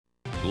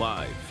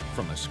Live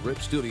from the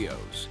Script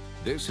Studios,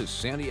 this is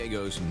San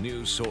Diego's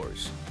news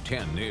source,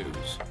 10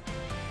 News.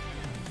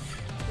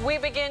 We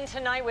begin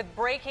tonight with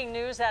breaking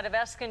news out of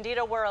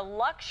Escondido, where a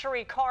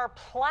luxury car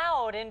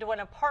plowed into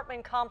an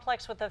apartment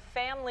complex with a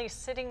family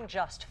sitting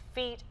just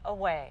feet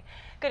away.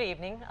 Good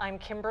evening, I'm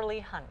Kimberly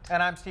Hunt.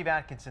 And I'm Steve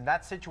Atkinson.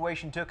 That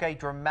situation took a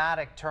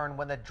dramatic turn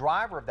when the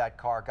driver of that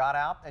car got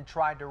out and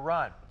tried to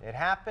run. It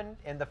happened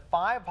in the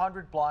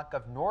 500 block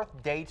of North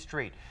Dade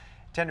Street.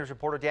 10 News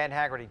reporter Dan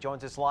Haggerty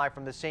joins us live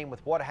from the scene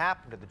with what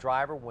happened to the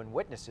driver when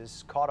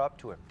witnesses caught up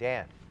to him.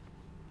 Dan.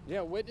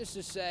 Yeah,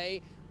 witnesses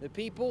say the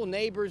people,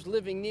 neighbors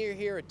living near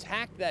here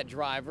attacked that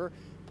driver.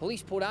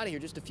 Police pulled out of here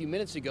just a few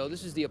minutes ago.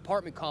 This is the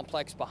apartment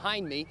complex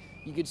behind me.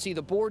 You can see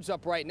the boards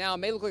up right now. It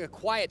may look like a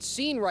quiet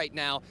scene right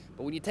now,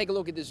 but when you take a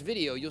look at this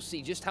video, you'll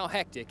see just how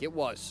hectic it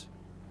was.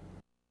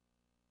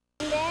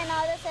 And then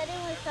all of a sudden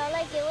we felt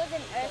like it was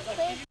an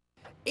earthquake.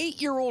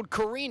 8-year-old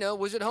Karina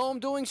was at home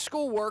doing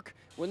schoolwork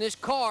when this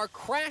car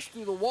crashed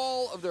through the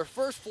wall of their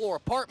first floor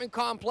apartment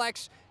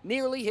complex,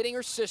 nearly hitting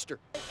her sister.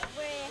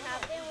 Where it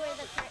happened, where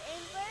the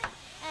curtains were,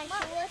 and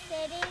she was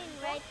sitting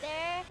right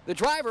there. The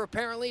driver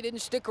apparently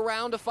didn't stick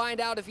around to find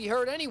out if he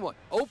heard anyone,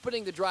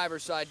 opening the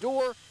driver's side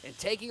door and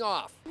taking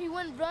off. He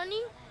went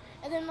running,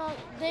 and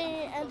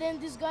then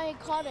this guy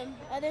caught him,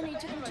 and then he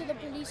took him to the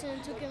police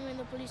and took him in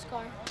the police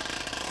car.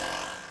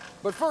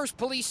 But first,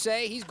 police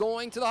say he's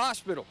going to the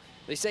hospital.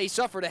 They say he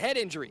suffered a head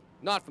injury,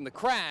 not from the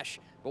crash,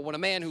 but when a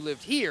man who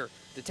lived here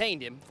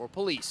detained him for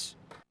police.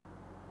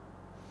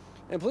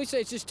 And police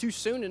say it's just too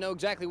soon to know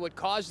exactly what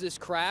caused this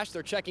crash.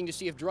 They're checking to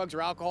see if drugs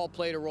or alcohol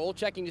played a role,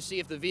 checking to see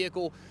if the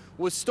vehicle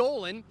was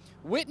stolen.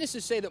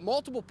 Witnesses say that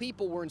multiple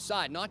people were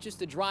inside, not just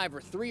the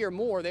driver, 3 or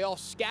more. They all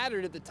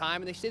scattered at the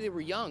time, and they say they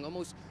were young,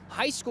 almost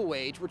high school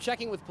age. We're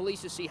checking with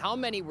police to see how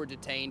many were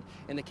detained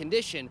and the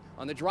condition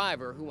on the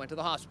driver who went to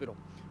the hospital.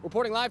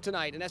 Reporting live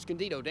tonight in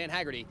Escondido, Dan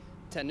Haggerty,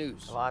 10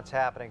 News. Lots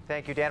happening.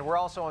 Thank you, Dan. We're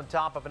also on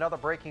top of another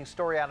breaking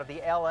story out of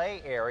the LA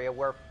area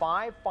where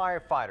 5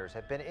 firefighters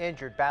have been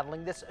injured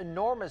battling this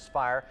enormous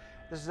fire.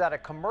 This is at a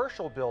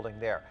commercial building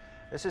there.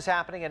 This is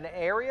happening in an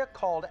area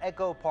called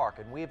Echo Park,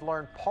 and we've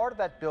learned part of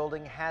that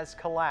building has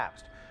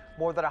collapsed.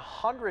 More than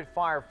 100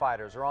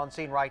 firefighters are on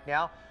scene right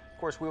now. Of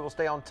course, we will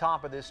stay on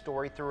top of this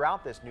story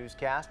throughout this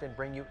newscast and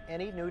bring you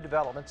any new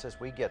developments as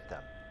we get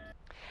them.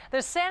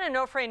 The San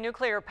Onofre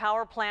nuclear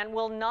power plant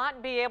will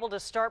not be able to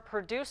start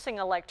producing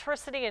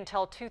electricity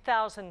until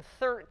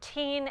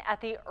 2013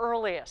 at the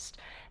earliest.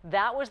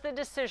 That was the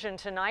decision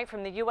tonight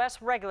from the U.S.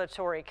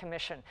 Regulatory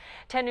Commission.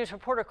 10 News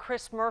reporter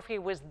Chris Murphy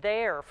was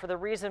there for the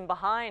reason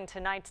behind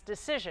tonight's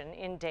decision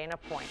in Dana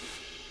Point.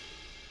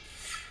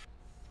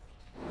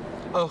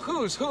 A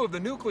who's who of the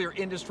nuclear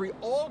industry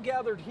all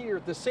gathered here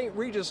at the St.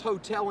 Regis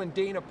Hotel in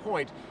Dana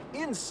Point.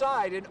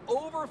 Inside, an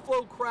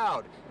overflow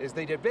crowd as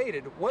they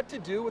debated what to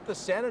do with the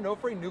San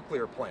Onofre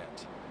nuclear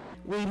plant.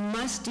 We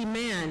must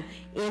demand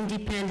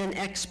independent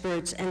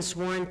experts and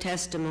sworn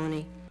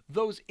testimony.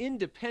 Those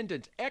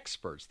independent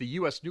experts, the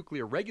U.S.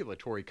 Nuclear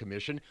Regulatory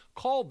Commission,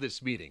 called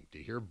this meeting to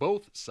hear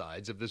both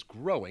sides of this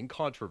growing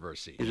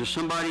controversy. If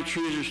somebody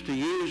chooses to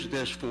use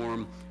this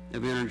form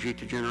of energy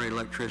to generate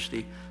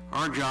electricity,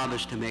 our job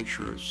is to make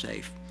sure it's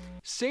safe.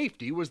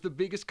 Safety was the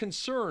biggest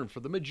concern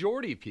for the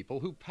majority of people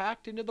who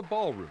packed into the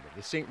ballroom of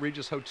the St.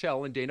 Regis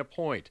Hotel in Dana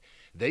Point.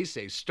 They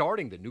say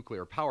starting the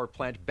nuclear power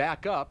plant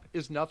back up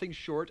is nothing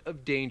short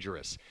of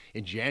dangerous.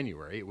 In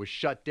January, it was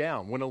shut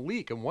down when a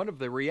leak in one of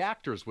the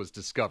reactors was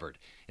discovered.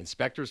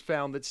 Inspectors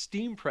found that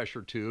steam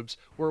pressure tubes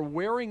were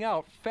wearing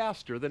out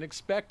faster than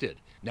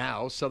expected.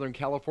 Now, Southern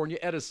California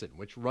Edison,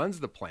 which runs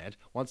the plant,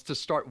 wants to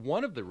start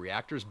one of the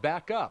reactors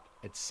back up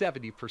at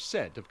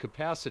 70% of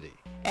capacity.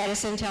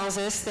 Edison tells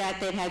us that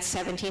they've had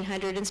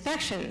 1,700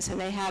 inspections and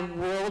they have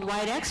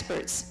worldwide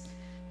experts.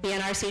 The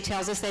NRC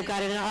tells us they've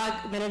got an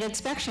augmented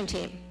inspection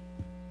team.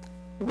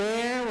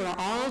 Where were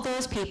all of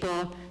those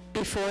people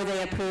before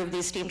they approved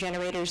these steam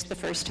generators the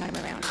first time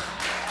around?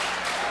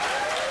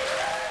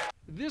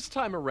 This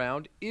time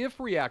around, if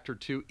Reactor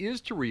 2 is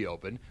to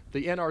reopen,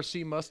 the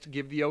NRC must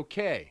give the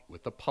okay,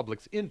 with the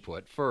public's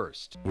input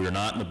first. We are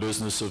not in the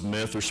business of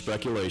myth or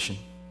speculation.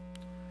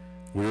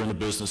 We're in the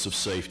business of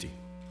safety,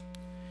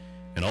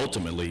 and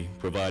ultimately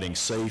providing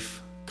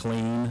safe,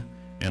 clean,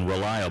 and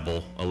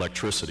reliable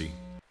electricity.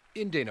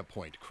 In Dana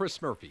Point,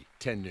 Chris Murphy,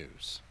 10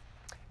 News.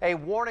 A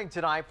warning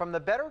tonight from the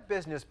Better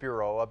Business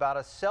Bureau about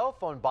a cell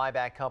phone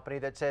buyback company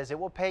that says it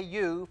will pay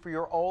you for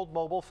your old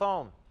mobile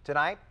phone.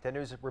 Tonight, 10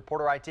 News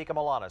reporter Itika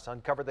Malanas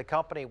uncovered the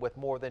company with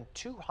more than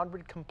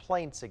 200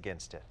 complaints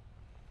against it.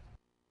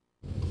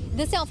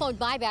 The cell phone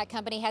buyback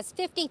company has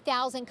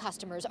 50,000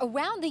 customers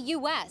around the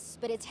U.S.,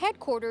 but it's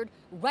headquartered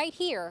right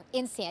here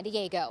in San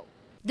Diego.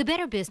 The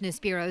Better Business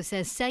Bureau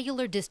says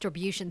Cellular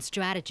Distribution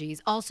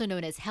Strategies, also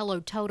known as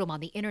Hello Totem on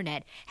the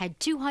internet, had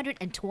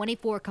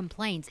 224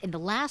 complaints in the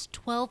last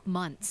 12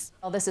 months.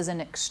 Well, this is an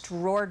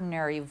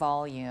extraordinary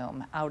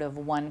volume out of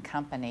one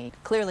company.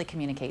 Clearly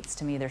communicates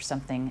to me there's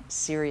something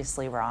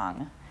seriously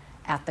wrong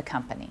at the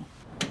company.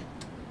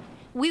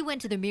 We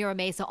went to the Mira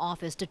Mesa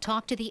office to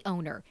talk to the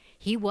owner.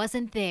 He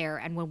wasn't there,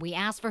 and when we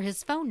asked for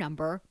his phone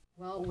number,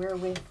 well, we're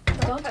with.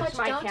 Don't touch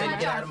our phones.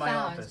 Get out of my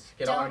office.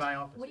 Get out of my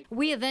office.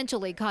 We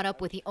eventually caught up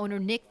with the owner,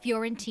 Nick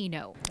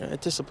Fiorentino.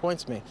 It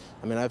disappoints me.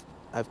 I mean,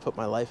 I've put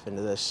my life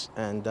into this,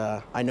 and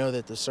I know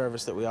that the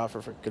service that we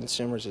offer for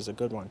consumers is a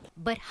good one.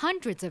 But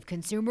hundreds of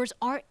consumers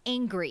are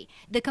angry.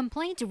 The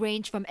complaints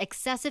range from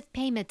excessive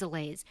payment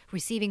delays,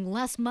 receiving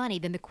less money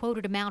than the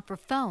quoted amount for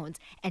phones,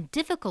 and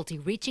difficulty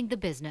reaching the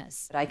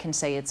business. I can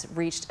say it's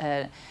reached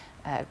a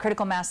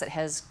critical mass that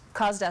has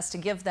caused us to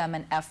give them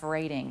an F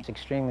rating. It's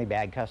extremely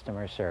bad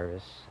customer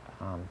service.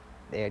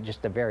 They're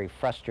just a very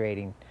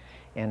frustrating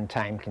and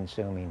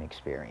time-consuming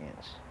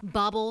experience.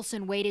 Bob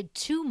Olson waited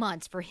 2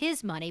 months for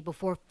his money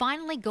before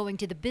finally going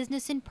to the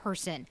business in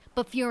person.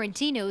 But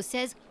Fiorentino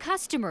says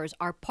customers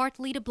are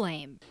partly to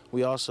blame.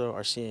 We also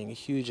are seeing a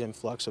huge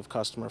influx of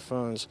customer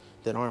phones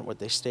that aren't what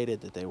they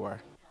stated that they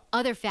were.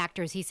 Other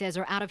factors he says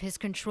are out of his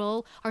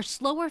control are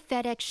slower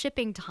FedEx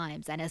shipping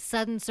times and a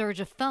sudden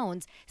surge of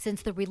phones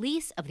since the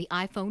release of the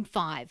iPhone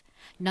 5.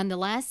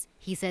 Nonetheless,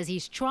 he says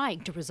he's trying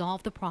to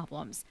resolve the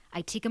problems.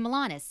 Itika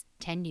Milanis,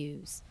 10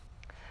 News.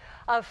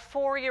 A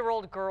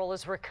 4-year-old girl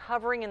is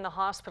recovering in the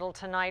hospital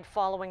tonight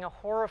following a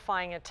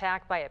horrifying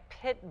attack by a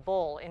pit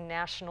bull in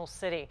National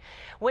City.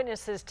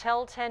 Witnesses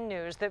tell 10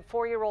 News that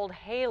 4-year-old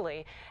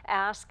Haley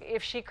asked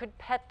if she could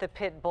pet the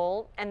pit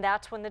bull, and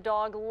that's when the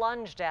dog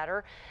lunged at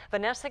her.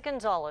 Vanessa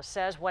Gonzalez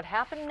says what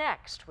happened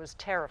next was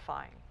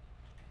terrifying.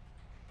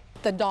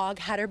 The dog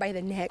had her by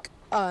the neck.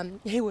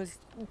 He was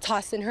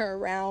tossing her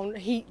around.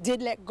 He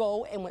did let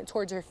go and went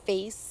towards her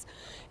face.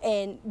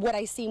 And what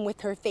I seen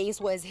with her face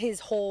was his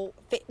whole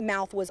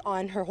mouth was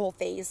on her whole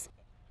face.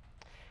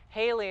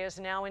 Haley is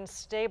now in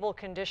stable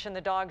condition. The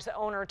dog's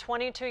owner,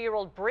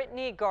 22-year-old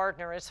Brittany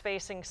Gardner, is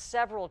facing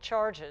several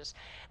charges.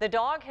 The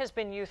dog has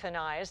been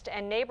euthanized,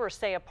 and neighbors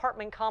say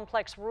apartment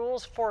complex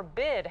rules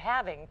forbid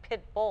having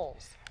pit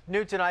bulls.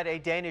 New tonight, a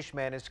Danish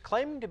man is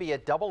claiming to be a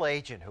double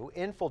agent who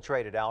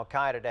infiltrated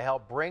al-Qaeda to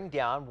help bring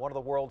down one of the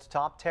world's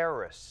top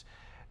terrorists.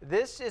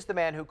 This is the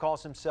man who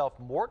calls himself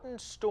Morten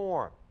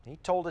Storm. He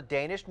told a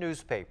Danish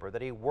newspaper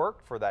that he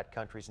worked for that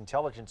country's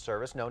intelligence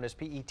service known as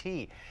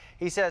PET.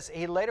 He says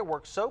he later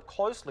worked so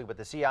closely with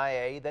the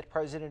CIA that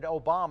President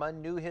Obama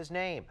knew his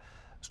name.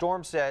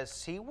 Storm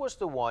says he was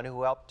the one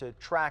who helped to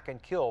track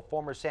and kill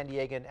former San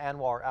Diegan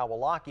Anwar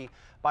al-Awlaki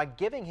by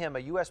giving him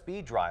a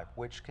USB drive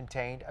which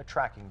contained a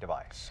tracking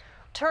device.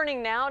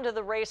 Turning now to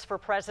the race for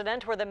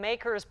president, where the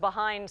makers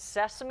behind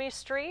Sesame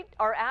Street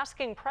are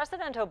asking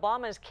President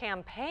Obama's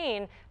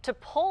campaign to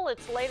pull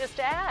its latest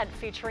ad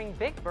featuring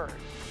Big Bird.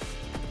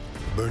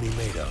 Bernie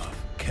Madoff,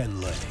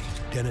 Ken Lay,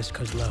 Dennis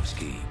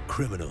Kozlowski,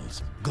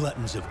 criminals,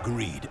 gluttons of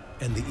greed,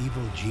 and the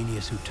evil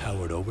genius who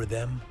towered over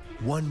them.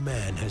 One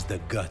man has the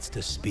guts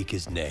to speak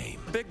his name.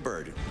 Big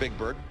Bird, Big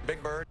Bird,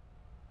 Big Bird.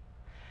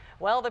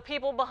 Well, the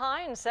people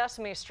behind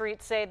Sesame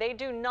Street say they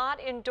do not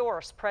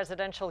endorse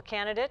presidential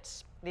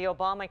candidates. The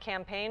Obama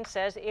campaign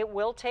says it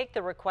will take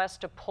the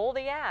request to pull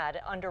the ad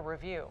under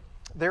review.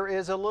 There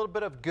is a little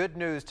bit of good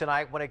news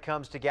tonight when it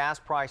comes to gas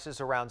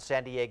prices around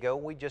San Diego.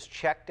 We just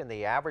checked, and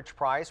the average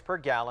price per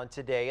gallon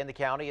today in the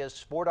county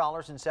is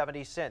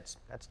 $4.70.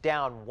 That's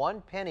down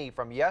 1 penny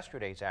from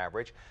yesterday's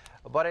average,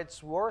 but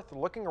it's worth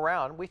looking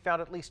around. We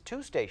found at least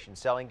 2 stations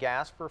selling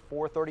gas for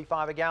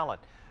 $4.35 a gallon.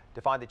 To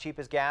find the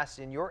cheapest gas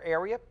in your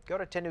area, go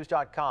to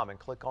 10news.com and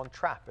click on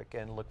traffic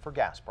and look for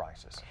gas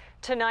prices.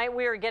 Tonight,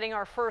 we are getting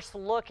our first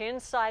look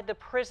inside the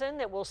prison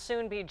that will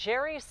soon be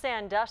Jerry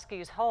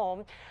Sandusky's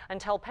home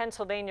until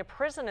Pennsylvania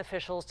prison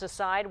officials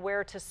decide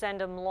where to send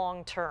him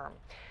long term.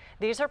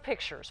 These are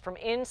pictures from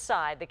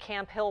inside the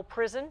Camp Hill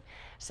prison.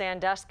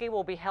 Sandusky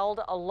will be held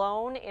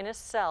alone in a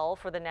cell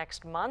for the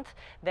next month.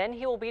 Then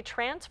he will be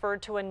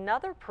transferred to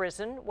another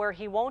prison where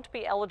he won't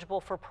be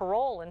eligible for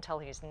parole until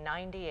he's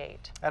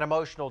 98. An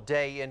emotional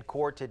day in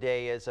court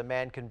today as a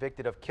man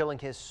convicted of killing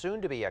his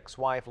soon-to-be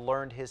ex-wife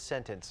learned his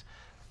sentence.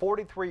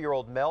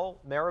 43-year-old Mel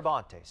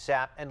Marabante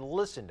sat and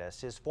listened as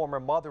his former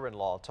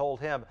mother-in-law told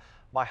him,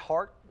 "My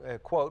heart,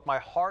 quote, my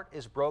heart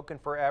is broken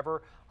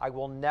forever. I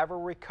will never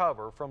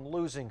recover from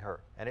losing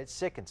her, and it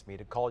sickens me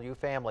to call you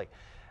family."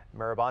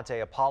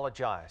 Marabante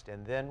apologized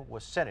and then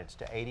was sentenced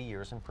to 80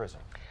 years in prison.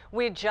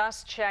 We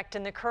just checked,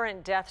 and the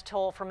current death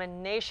toll from a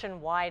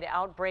nationwide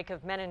outbreak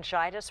of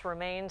meningitis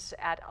remains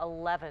at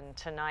 11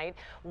 tonight.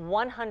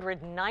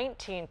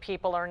 119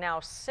 people are now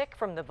sick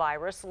from the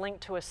virus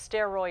linked to a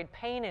steroid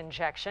pain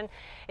injection.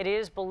 It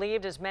is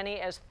believed as many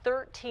as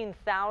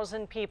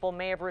 13,000 people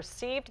may have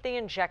received the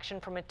injection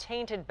from a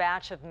tainted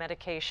batch of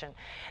medication.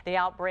 The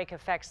outbreak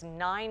affects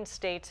 9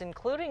 states,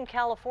 including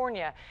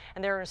California,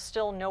 and there are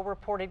still no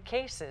reported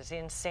cases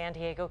in San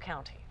Diego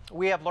County.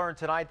 We have learned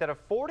tonight that a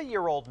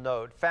 40-year-old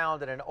note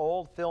found in an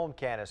old film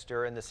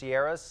canister in the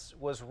Sierras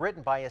was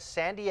written by a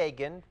San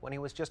Diegan when he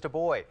was just a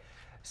boy.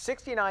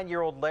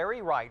 69-year-old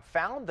Larry Wright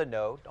found the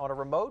note on a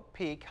remote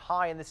peak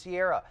high in the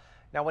Sierra.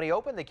 Now, when he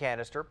opened the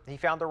canister, he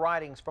found the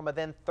writings from a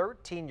then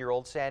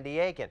 13-year-old San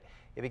Diegan.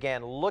 He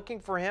began looking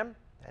for him,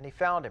 and he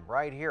found him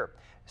right here.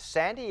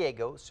 San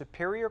Diego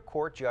Superior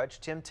Court Judge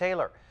Tim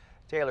Taylor.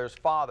 Taylor's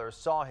father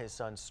saw his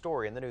son's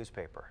story in the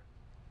newspaper.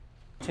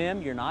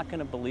 Tim, you're not going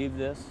to believe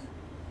this.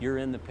 You're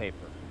in the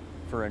paper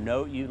for a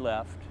note you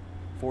left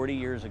 40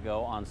 years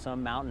ago on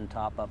some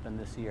mountaintop up in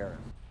the Sierras.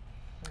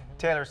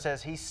 Taylor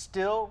says he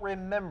still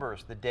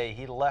remembers the day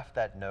he left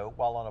that note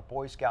while on a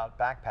Boy Scout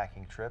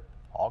backpacking trip,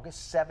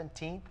 August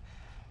 17th,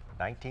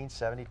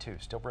 1972.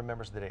 Still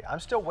remembers the day.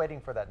 I'm still waiting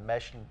for that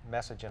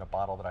message in a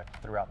bottle that I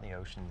threw out in the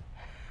ocean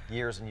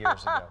years and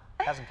years ago.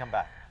 Hasn't come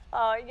back.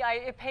 Yeah,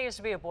 it pays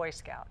to be a Boy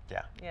Scout.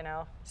 Yeah. You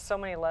know, so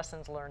many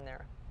lessons learned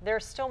there.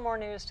 There's still more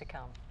news to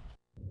come.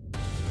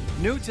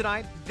 New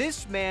tonight,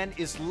 this man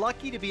is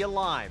lucky to be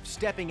alive,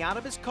 stepping out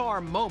of his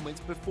car moments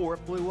before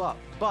it blew up.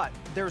 But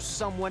there's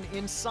someone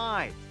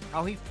inside,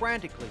 how he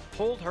frantically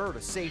pulled her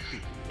to safety.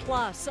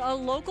 Plus, a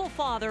local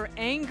father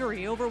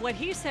angry over what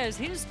he says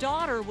his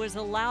daughter was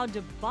allowed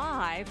to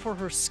buy for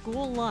her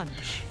school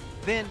lunch.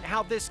 Then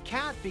how this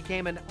cat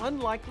became an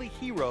unlikely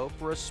hero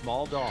for a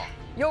small dog.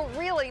 You'll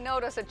really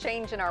notice a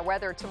change in our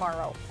weather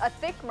tomorrow. A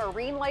thick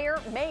marine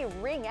layer may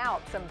wring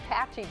out some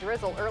patchy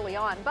drizzle early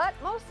on, but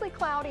mostly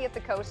cloudy at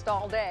the coast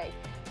all day.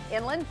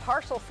 Inland,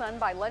 partial sun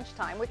by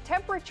lunchtime with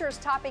temperatures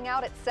topping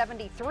out at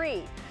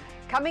 73.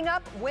 Coming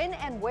up, when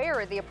and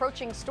where the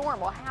approaching storm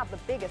will have the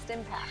biggest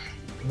impact.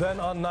 Then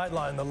on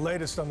Nightline, the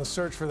latest on the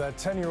search for that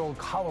 10-year-old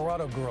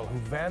Colorado girl who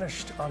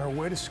vanished on her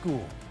way to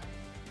school.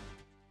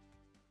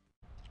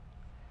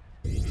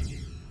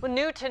 Well,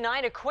 new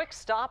tonight, a quick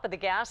stop at the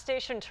gas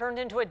station turned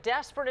into a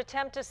desperate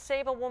attempt to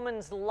save a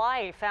woman's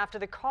life after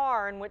the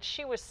car in which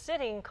she was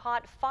sitting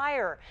caught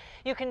fire.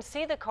 You can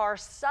see the car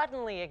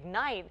suddenly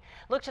ignite.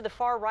 Look to the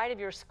far right of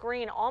your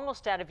screen,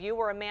 almost out of view,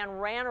 where a man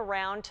ran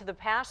around to the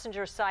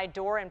passenger side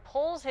door and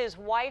pulls his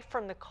wife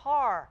from the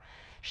car.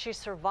 She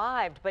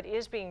survived, but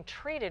is being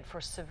treated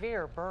for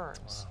severe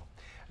burns. Wow.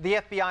 The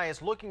FBI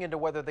is looking into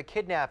whether the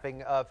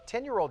kidnapping of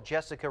 10-year-old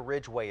Jessica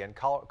Ridgway in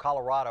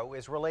Colorado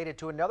is related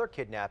to another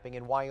kidnapping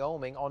in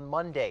Wyoming on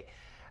Monday.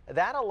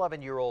 That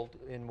 11-year-old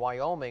in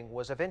Wyoming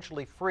was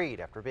eventually freed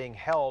after being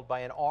held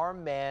by an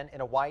armed man in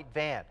a white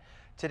van.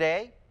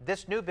 Today,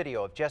 this new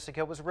video of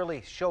Jessica was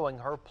released showing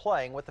her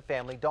playing with the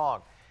family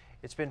dog.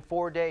 It's been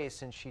 4 days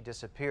since she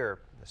disappeared.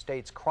 The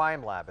state's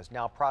crime lab is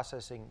now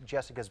processing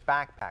Jessica's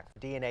backpack for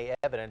DNA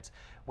evidence,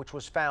 which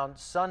was found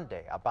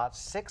Sunday about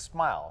 6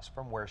 miles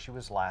from where she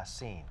was last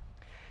seen.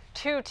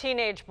 2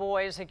 teenage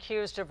boys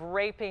accused of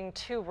raping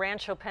 2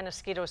 Rancho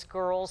Penasquitos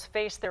girls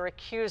face their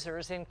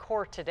accusers in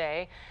court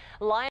today.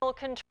 Lionel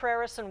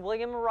Contreras and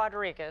William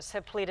Rodriguez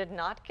have pleaded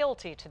not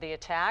guilty to the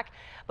attack,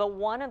 but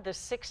one of the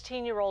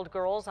 16-year-old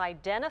girls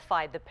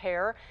identified the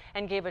pair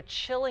and gave a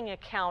chilling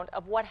account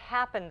of what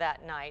happened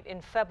that night in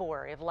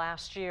February of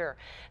last year.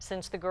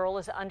 Since the girl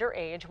is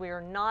underage, we are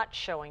not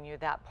showing you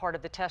that part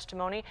of the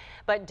testimony,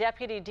 but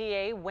Deputy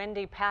DA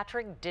Wendy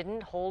Patrick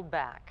didn't hold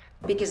back.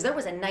 Because there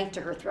was a knife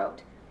to her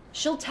throat.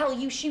 She'll tell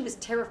you she was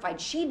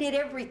terrified. She did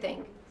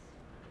everything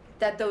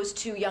that those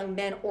 2 young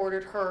men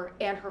ordered her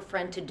and her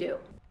friend to do.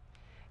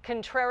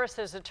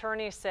 Contreras'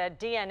 attorney said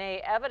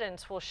DNA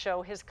evidence will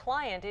show his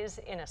client is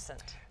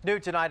innocent. New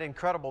tonight,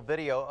 incredible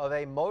video of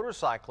a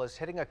motorcyclist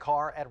hitting a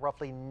car at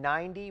roughly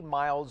 90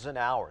 miles an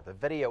hour. The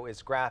video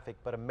is graphic,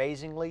 but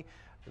amazingly,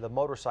 the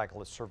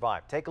motorcyclist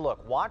survived. Take a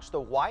look. Watch the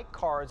white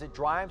car as it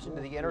drives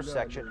into the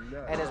intersection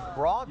and is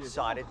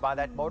broadsided by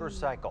that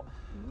motorcycle.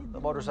 The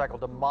motorcycle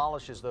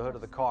demolishes the hood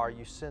of the car.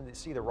 You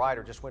see the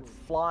rider just went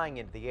flying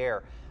into the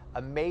air.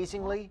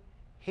 Amazingly,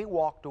 he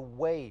walked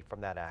away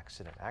from that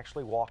accident,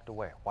 actually walked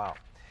away. Wow.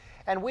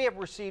 And we have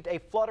received a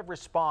flood of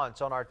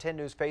response on our 10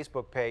 News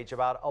Facebook page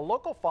about a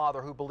local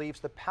father who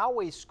believes the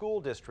Poway School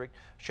District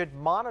should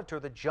monitor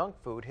the junk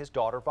food his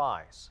daughter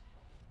buys.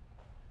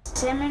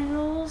 Cinnamon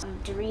rolls,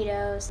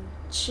 Doritos,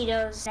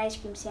 Cheetos, ice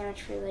cream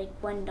sandwich for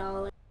like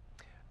 $1.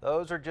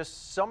 Those are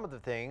just some of the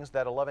things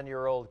that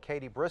 11-year-old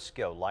Katie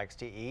Briscoe likes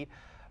to eat.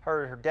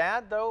 Her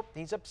dad, though,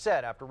 he's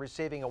upset after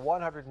receiving a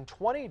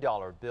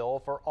 $120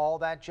 bill for all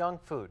that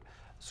junk food.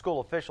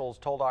 School officials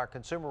told our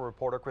consumer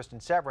reporter,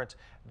 Kristen Severance,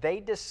 they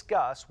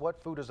discuss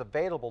what food is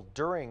available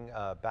during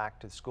back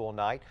to school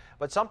night,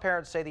 but some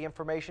parents say the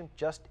information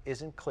just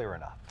isn't clear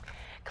enough.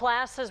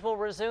 Classes will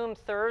resume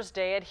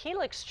Thursday at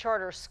Helix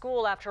Charter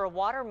School after a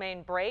water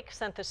main break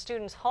sent the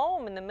students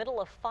home in the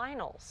middle of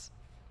finals.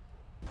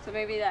 So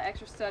maybe that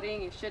extra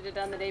studying you should have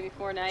done the day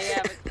before, now you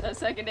have a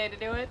second day to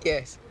do it?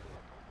 Yes.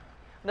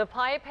 The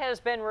pipe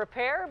has been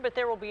repaired, but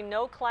there will be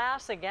no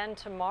class again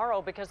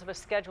tomorrow because of a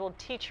scheduled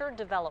teacher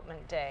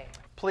development day.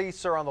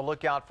 Police are on the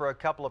lookout for a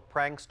couple of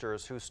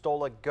pranksters who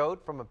stole a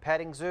goat from a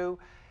petting zoo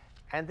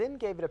and then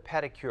gave it a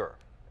pedicure.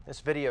 This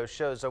video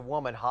shows a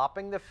woman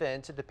hopping the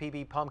fence at the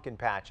PB Pumpkin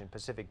Patch in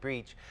Pacific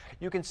Beach.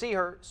 You can see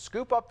her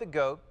scoop up the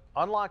goat,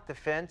 unlock the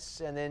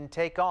fence, and then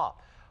take off.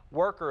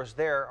 Workers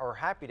there are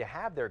happy to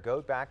have their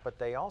goat back, but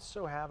they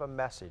also have a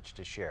message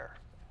to share.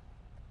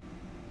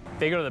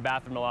 They go to the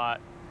bathroom a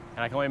lot,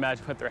 and I can only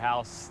imagine what their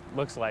house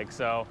looks like,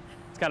 so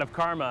it's kind of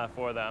karma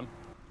for them.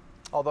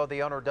 Although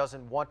the owner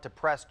doesn't want to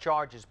press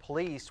charges,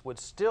 police would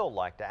still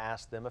like to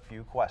ask them a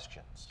few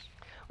questions.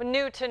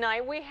 New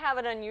tonight, we have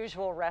an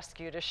unusual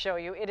rescue to show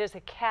you. It is a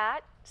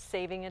cat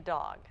saving a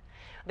dog.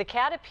 The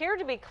cat appeared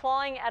to be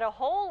clawing at a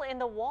hole in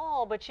the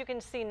wall, but you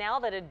can see now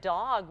that a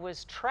dog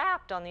was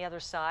trapped on the other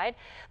side.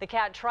 The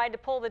cat tried to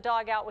pull the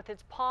dog out with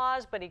its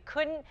paws, but he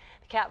couldn't.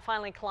 The cat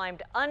finally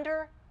climbed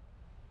under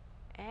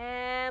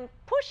and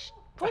push,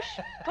 push,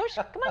 push.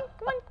 Come on,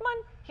 come on, come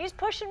on. He's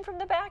pushing from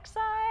the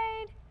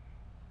backside,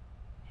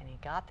 and he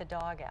got the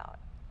dog out.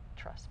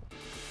 Trust me.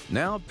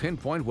 Now,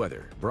 Pinpoint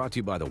Weather, brought to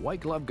you by the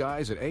White Glove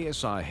guys at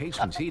ASI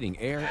Hastings Heating,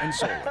 Air, and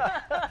Solar.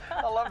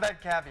 I love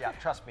that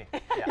caveat. Trust me.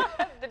 Yeah.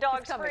 The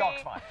dog's free. The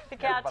dog's fine. The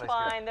cat's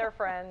Everybody's fine. good. They're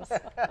friends.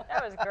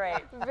 That was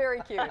great.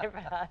 Very cute.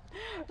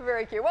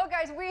 Very cute. Well,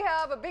 guys, we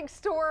have a big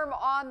storm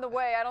on the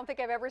way. I don't think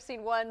I've ever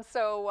seen one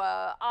so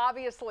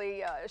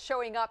obviously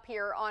showing up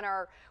here on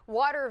our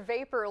water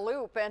vapor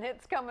loop, and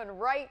it's coming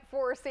right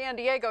for San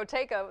Diego.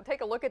 Take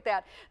a look at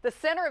that. The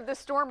center of this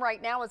storm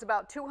right now is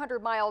about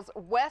 200 miles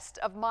west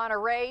of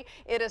Monterey.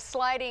 It is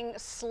sliding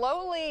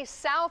slowly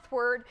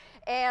southward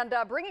and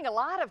bringing a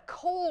lot of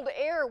cold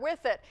air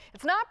with it.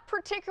 It's not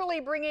particularly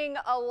bringing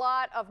a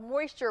lot of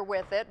moisture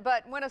with it,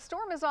 but when a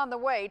storm is on the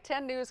way,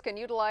 10 News can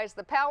utilize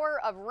the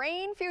power of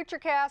rain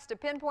futurecast to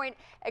pinpoint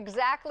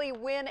exactly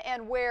when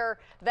and where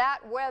that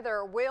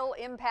weather will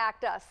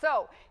impact us.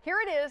 So here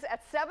it is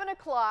at 7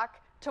 o'clock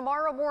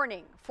tomorrow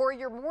morning for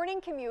your morning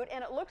commute,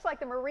 and it looks like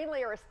the marine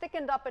layer is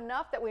thickened up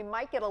enough that we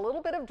might get a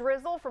little bit of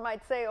drizzle from,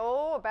 I'd say,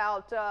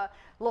 about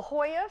La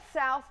Jolla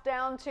south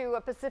down to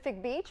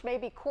Pacific Beach,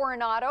 maybe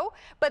Coronado.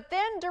 But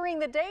then during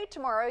the day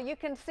tomorrow, you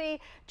can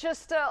see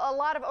just a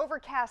lot of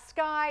overcast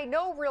sky,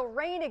 no real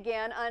rain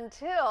again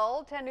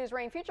until 10 News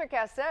Rain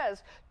Futurecast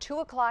says 2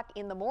 o'clock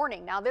in the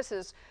morning. Now this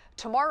is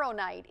tomorrow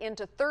night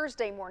into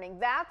Thursday morning.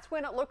 That's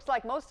when it looks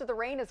like most of the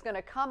rain is going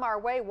to come our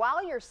way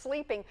while you're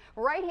sleeping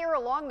right here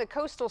along the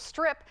coastal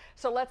strip.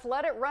 So let's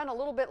let it run a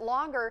little bit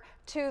longer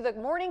to the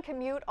morning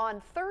commute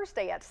on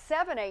Thursday at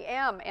 7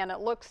 a.m. And it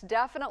looks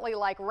definitely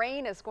like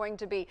rain is going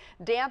to be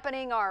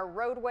dampening our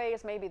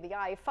roadways, maybe the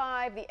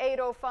I-5, the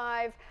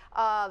 805,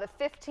 the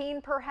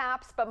 15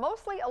 perhaps, but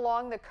mostly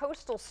along the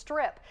coastal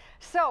strip.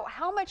 So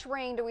how much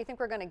rain do we think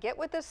we're going to get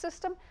with this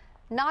system?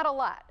 Not a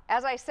lot.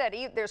 As I said,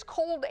 there's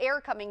cold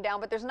air coming down,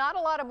 but there's not a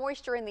lot of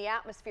moisture in the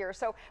atmosphere.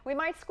 So we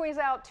might squeeze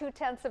out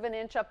 2/10 of an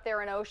inch up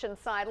there in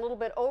Oceanside, a little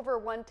bit over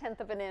 1/10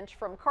 of an inch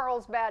from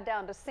Carlsbad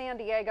down to San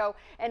Diego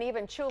and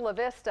even Chula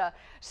Vista.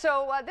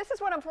 So this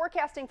is what I'm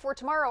forecasting for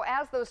tomorrow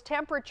as those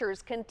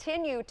temperatures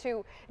continue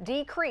to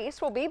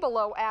decrease. We'll be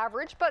below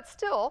average, but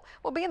still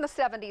we'll be in the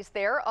 70s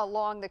there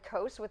along the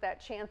coast with that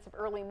chance of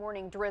early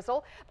morning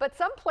drizzle. But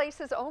some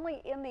places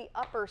only in the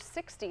upper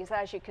 60s,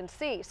 as you can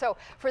see. So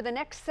for the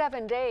next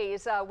 7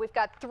 days, we've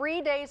got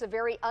 3 days of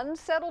very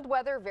unsettled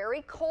weather,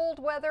 very cold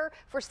weather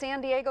for San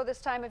Diego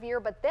this time of year.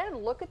 But then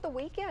look at the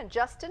weekend,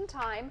 just in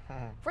time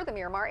for the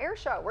Miramar Air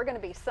Show. We're going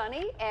to be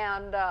sunny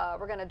and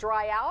we're going to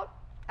dry out.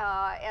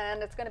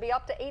 And it's going to be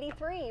up to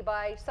 83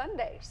 by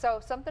Sunday. So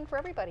something for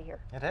everybody here.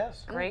 It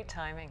is. Great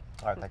timing.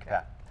 All right, thank you,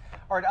 Pat.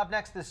 All right, up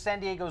next, the San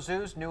Diego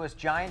Zoo's newest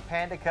giant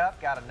panda cub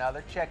got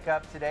another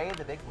checkup today.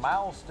 The big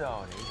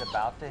milestone he's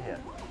about to hit.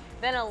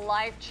 Then a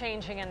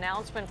life-changing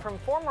announcement from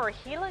former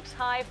Helix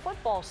High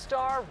football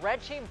star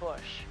Reggie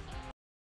Bush.